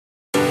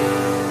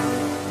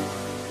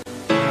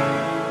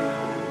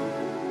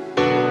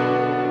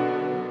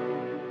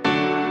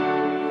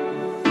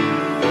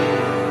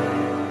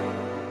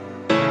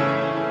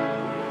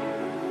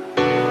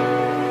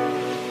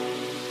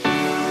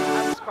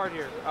card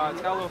here.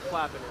 It's got a little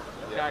flap in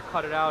it. Yeah, I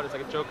cut it out. It's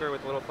like a joker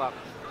with a little flap.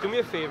 Do me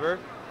a favor.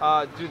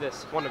 Do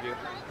this. One of you.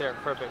 There.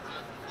 Perfect.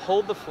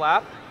 Hold the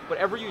flap.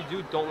 Whatever you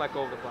do, don't let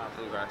go of the flap.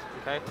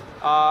 Okay.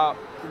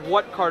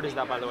 What card is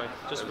that, by the way?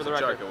 Just for the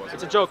record.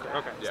 It's a joker.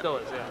 Okay. Yeah. Still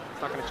is. Yeah.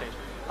 It's not gonna change.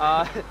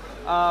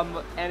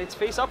 And it's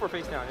face up or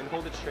face down, and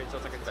hold it straight so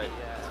it's like a T.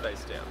 Yeah. It's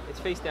face down. It's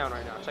face down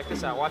right now. Check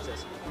this out. Watch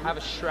this. I have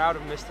a shroud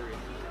of mystery.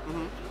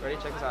 Ready?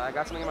 Check this out. I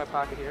got something in my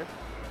pocket here.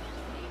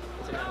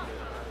 It's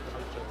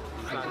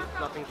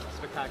nothing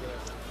spectacular.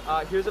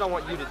 Here's what I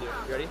want you to do.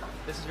 You ready?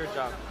 This is your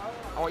job.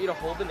 I want you to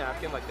hold the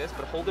napkin like this,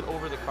 but hold it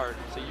over the card.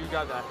 So you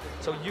got that.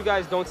 So you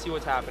guys don't see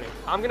what's happening.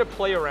 I'm gonna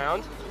play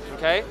around,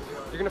 okay?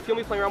 You're gonna feel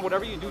me playing around.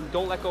 Whatever you do,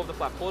 don't let go of the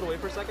flap. Pull it away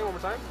for a second, one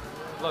more time.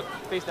 Look,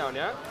 face down,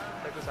 yeah?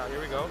 Check this out, here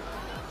we go.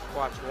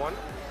 Watch, 1.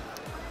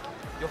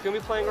 You'll feel me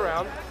playing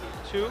around.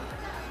 2.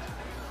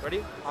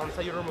 Ready? I'm gonna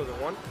tell you to remove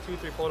it. 1, 2,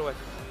 3, pull it away.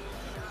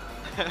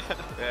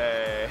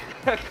 Hey.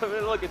 Come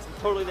in, look, it's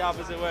totally the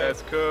opposite way.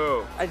 That's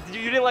cool.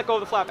 You didn't let go of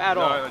the flap at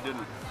all. No, I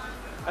didn't.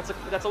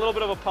 That's a little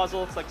bit of a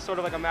puzzle. It's like sort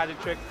of like a magic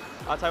trick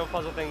type of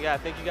puzzle thing. Yeah,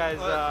 thank you guys.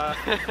 Yeah,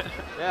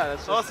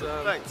 that's just, awesome.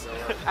 Thanks.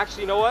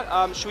 Actually, you know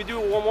what? Should we do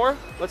one more?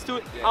 Let's do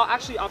it. Yeah.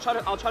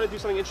 I'll try to do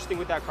something interesting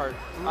with that card.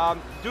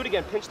 Do it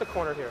again. Pinch the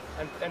corner here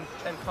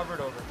and cover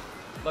it over.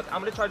 Look,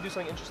 I'm gonna try to do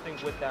something interesting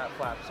with that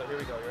flap. So here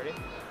we go. You ready?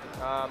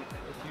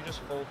 If you just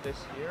fold this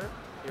here.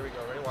 Here we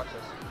go. Ready? Watch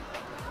this.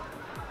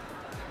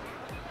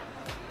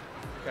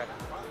 Okay.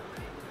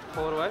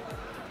 Pull it away.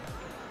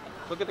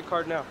 Look at the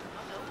card now.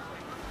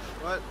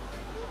 What?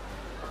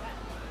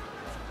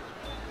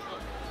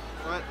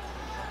 What?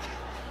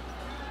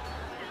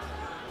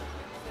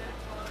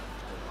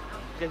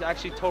 You can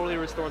actually totally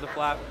restore the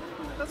flap.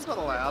 That's not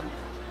allowed.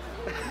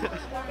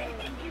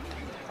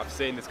 I've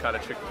seen this kind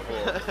of trick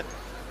before, but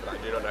I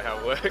do not know how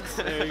it works.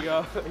 There you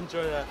go.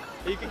 Enjoy that.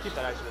 You can keep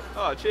that actually.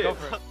 Oh, cheers. Go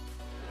for it.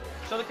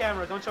 Show the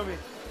camera. Don't show me.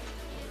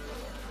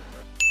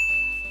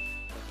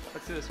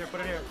 Let's do this. Here,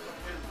 put it here.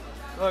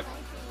 Look.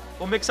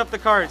 We'll mix up the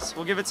cards.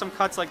 We'll give it some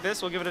cuts like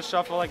this. We'll give it a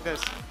shuffle like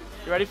this.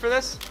 You ready for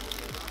this?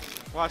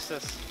 Watch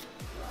this.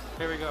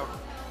 Here we go.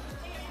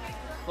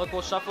 Look,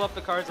 we'll shuffle up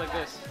the cards like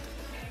this.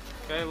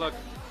 Okay, look.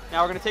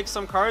 Now we're gonna take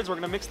some cards. We're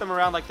gonna mix them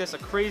around like this. A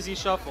crazy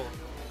shuffle.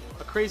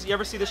 A crazy. You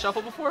ever see this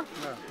shuffle before?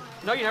 No.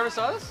 No, you never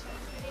saw this?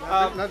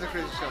 Not the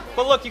crazy shuffle.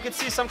 But look, you can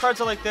see some cards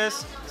are like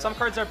this. Some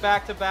cards are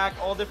back to back,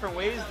 all different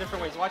ways.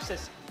 Watch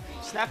this.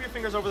 Snap your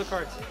fingers over the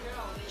cards.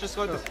 Just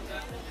go like this.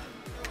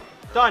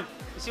 Done.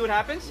 You see what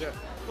happens? Yeah.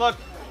 Look,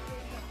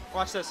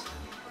 watch this.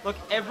 Look,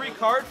 every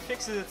card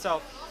fixes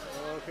itself.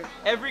 Okay.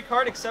 Every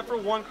card except for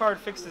one card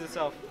fixes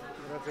itself.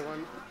 That's the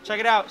one. Check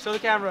it out. Show the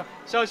camera.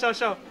 Show. Is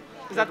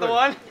that the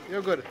one?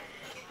 You're good.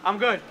 I'm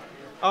good.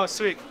 Oh,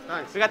 sweet.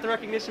 Thanks. We got the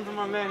recognition from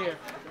our man here.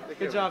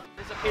 Good job.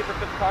 There's a paper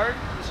clip card.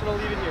 I'm just going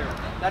to leave it here.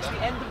 That's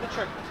the end of the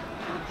trick.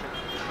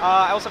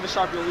 I also have a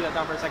Sharpie. We'll leave that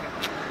down for a second.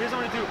 Here's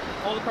what I'm going to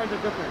do. All the cards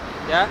are different.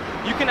 Yeah?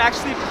 You can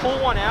actually pull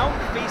one out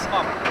face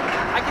up.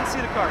 I can see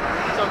the card.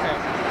 It's okay.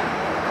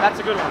 That's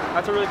a good one.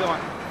 That's a really good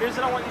one. Here's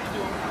what I want you to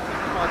do.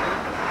 I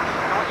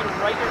want you to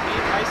write your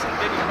name nice and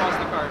big across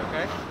the card,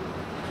 okay?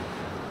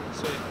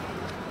 Sweet.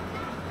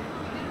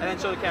 And then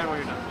show the camera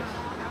when you're done.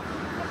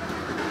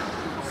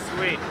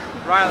 Sweet.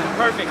 Riley,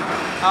 perfect.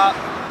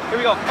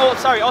 Here we go. Oh,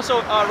 sorry.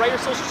 Also, write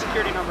your social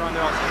security number on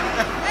there also.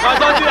 No,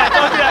 don't do that.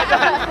 Don't do that.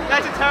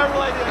 That's a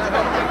terrible idea.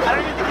 I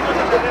don't even think he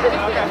knows what to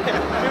do. Okay.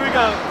 Here we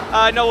go.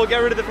 No, we'll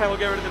get rid of the pen.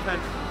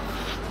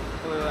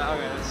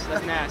 Okay,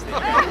 that's nasty.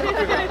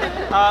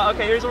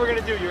 Okay, here's what we're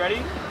gonna do. You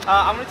ready?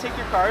 I'm gonna take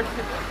your card.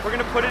 We're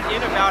gonna put it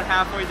in about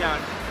halfway down.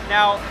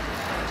 Now,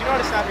 do you know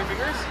how to snap your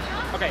fingers?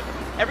 Okay.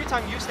 Every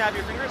time you snap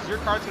your fingers,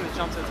 your card's gonna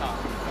jump to the top.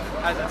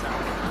 How does that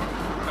sound?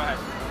 Go ahead.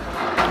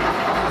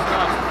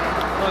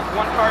 Look,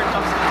 one card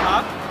jumps to the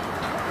top.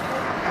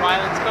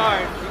 Ryland's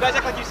card. You guys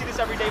act like you see this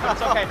every day, but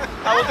it's okay.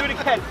 We'll do it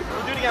again.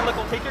 Look,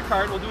 we'll take your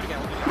card. We'll do it again.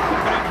 Put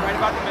it right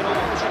about the middle.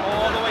 We'll push it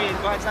all the way in.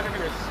 Go ahead, snap your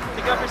fingers.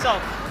 Take it up yourself.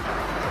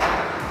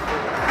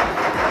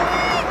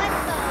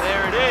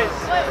 There it is.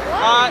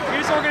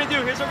 Here's what we're gonna do.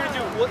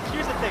 Well,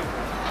 here's the thing.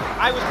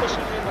 I was pushing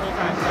it in the whole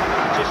time. So I'm a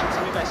magician, so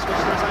maybe I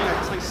switched or something.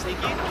 It's like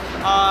sneaky.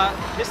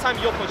 This time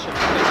you'll push it.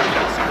 Okay, so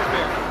it's super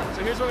fair. So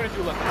here's what we're gonna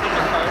do. Look, I'll take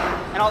your card,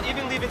 and I'll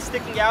even leave it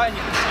sticking out, and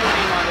you can see your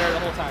name on there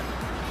the whole time.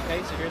 Okay,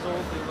 so here's what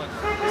we'll do. Look,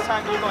 this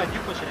time you go ahead. You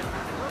push it in.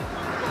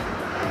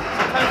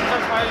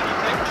 Sometimes higher than you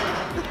think.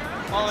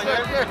 All in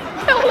here.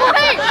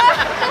 Wait.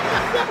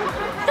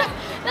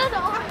 That's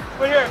all.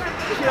 But here,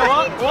 you know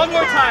what? One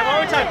more time.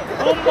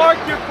 We'll mark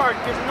your card.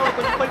 Because you know,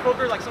 when you play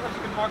poker, like sometimes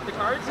you can mark the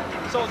cards.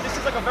 So this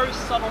is like a very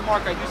subtle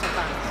mark I do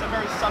sometimes. It's a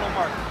very subtle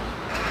mark.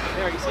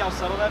 There, you see how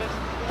subtle that is?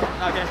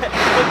 Okay.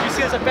 Look, you see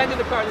there's a bend in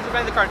the card.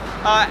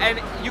 And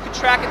you can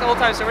track it the whole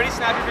time. So ready?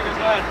 Snap your fingers.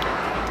 Go ahead.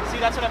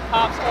 See, that's when it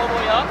pops all the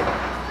way up.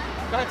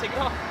 Go ahead, take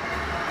it off.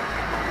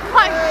 Oh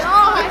my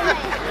God.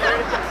 There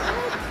it is.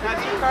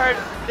 That's your card.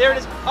 There it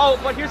is. Oh,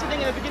 but here's the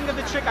thing. In the beginning of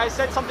the trick, I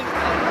said something in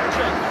the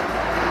trick.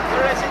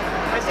 What did I say?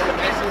 I said the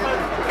basic one.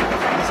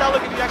 now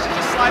look, if you actually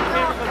just slide the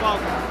paper clip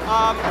off,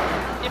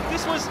 if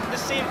this was the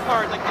same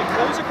card, like if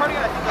what was your card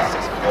again? I think that's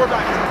 4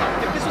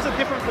 diamonds. If this was a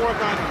different 4 of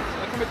diamonds,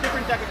 like from a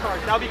different deck of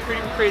cards, that would be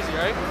pretty crazy,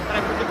 right? And I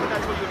predicted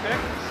that's what you would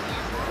pick.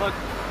 Look,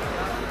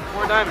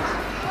 4 diamonds.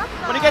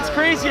 When it gets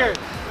crazier,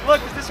 look,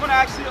 this one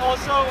actually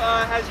also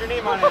has your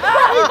name on it. Oh my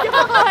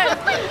god!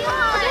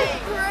 That's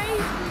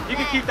crazy. You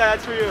can keep that,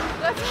 that's for you.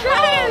 That's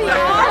crazy!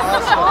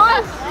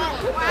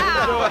 Awesome!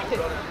 Wow!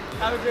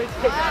 Have a great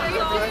day. You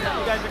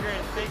guys are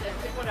great.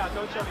 Take one out,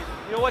 don't show me.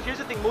 You know what, here's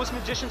the thing, most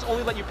magicians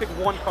only let you pick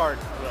 1 card.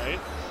 Right.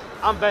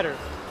 I'm better.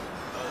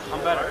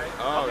 I'm better.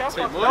 Oh, okay,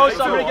 take more. no,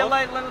 so I'm gonna get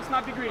light, let's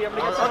not be greedy. I'm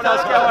gonna get someone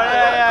else.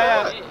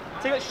 Yeah.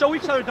 Take it, show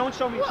each other, don't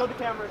show me, show the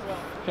camera as well.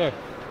 Here.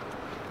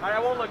 Alright, I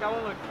won't look.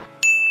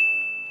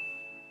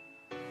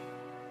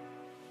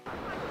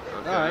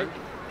 Alright.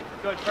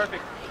 Good,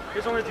 perfect.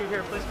 Here's what we're gonna do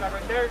here. Place it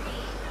right there.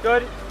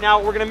 Good. Now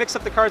we're gonna mix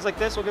up the cards like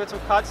this. We'll give it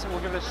some cuts and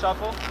we'll give it a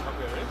shuffle.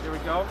 Okay. Here we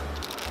go.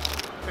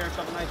 Fair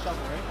shuffle, nice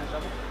shuffle, right? Nice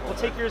shuffle. We'll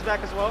take yours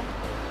back as well.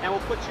 And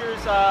we'll put yours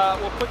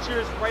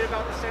right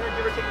about the center.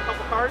 Give or take a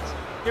couple cards.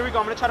 Here we go.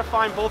 I'm gonna try to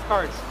find both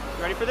cards.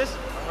 You ready for this?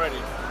 I'm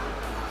ready.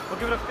 We'll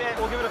give it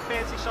a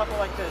fancy shuffle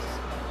like this.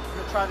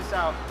 We're gonna try this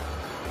out.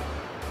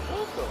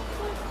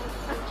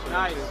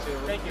 Nice.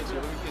 Thank you.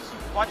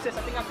 Watch this.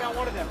 I think I found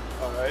one of them.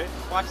 Alright.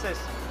 Watch this.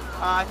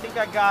 I think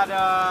I got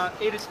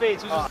 8 of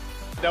spades.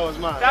 That was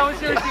mine. That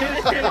was yours.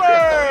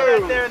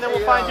 Right there, and then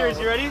we'll find yours.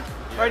 You ready?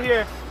 Yeah. Right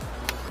here.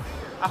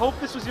 I hope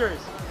this was yours.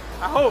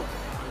 I hope.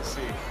 Let's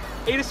see.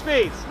 8 of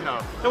spades. No.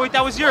 No, wait,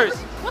 that was yours. So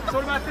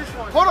what about this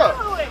one? Hold up.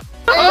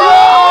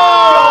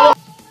 Oh!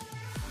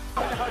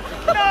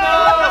 No!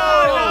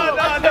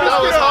 That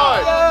was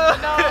hard.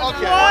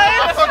 Okay.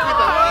 I fuck with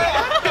that.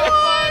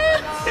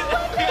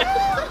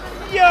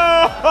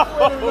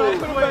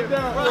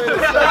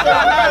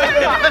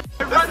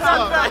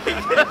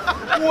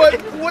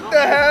 What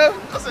the hell?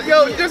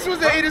 Yo, this was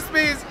the 8 of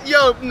spades.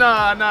 Yo,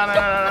 nah.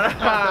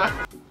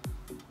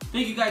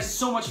 Thank you guys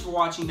so much for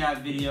watching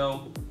that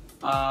video.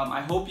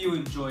 I hope you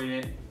enjoyed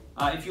it.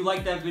 If you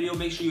liked that video,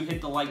 make sure you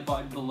hit the like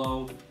button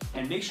below.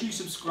 And make sure you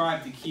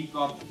subscribe to keep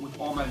up with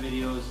all my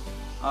videos.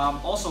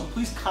 Also,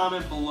 please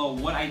comment below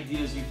what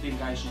ideas you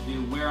think I should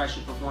do, where I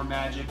should perform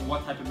magic,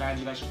 what type of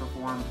magic I should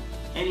perform.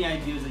 Any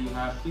ideas that you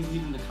have, please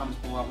leave them in the comments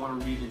below. I want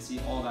to read and see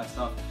all that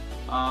stuff.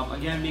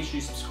 Again, make sure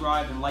you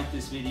subscribe and like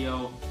this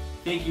video.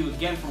 Thank you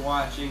again for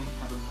watching.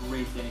 Have a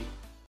great day.